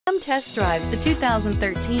Come test drive the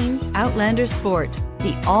 2013 Outlander Sport.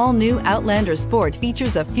 The all-new Outlander Sport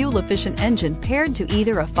features a fuel-efficient engine paired to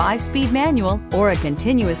either a 5-speed manual or a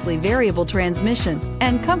continuously variable transmission,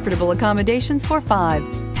 and comfortable accommodations for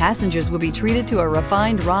 5. Passengers will be treated to a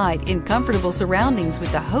refined ride in comfortable surroundings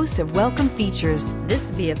with a host of welcome features. This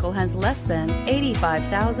vehicle has less than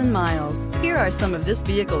 85,000 miles. Here are some of this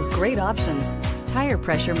vehicle's great options: tire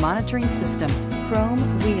pressure monitoring system, chrome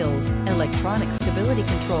wheels, electronic stability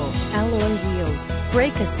control, alloy wheels,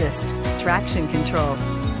 brake assist, traction control,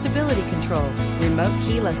 stability control, remote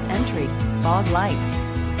keyless entry, fog lights,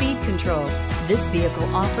 speed control. This vehicle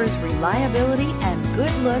offers reliability and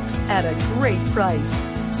good looks at a great price.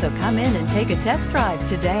 So come in and take a test drive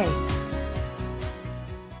today.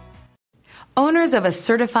 Owners of a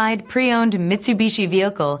certified pre-owned Mitsubishi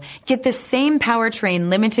vehicle get the same powertrain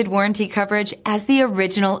limited warranty coverage as the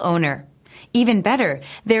original owner. Even better,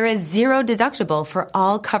 there is zero deductible for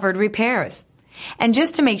all covered repairs. And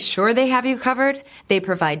just to make sure they have you covered, they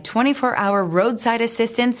provide 24-hour roadside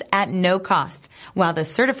assistance at no cost while the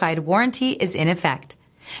certified warranty is in effect.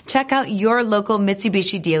 Check out your local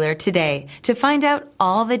Mitsubishi dealer today to find out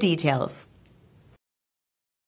all the details.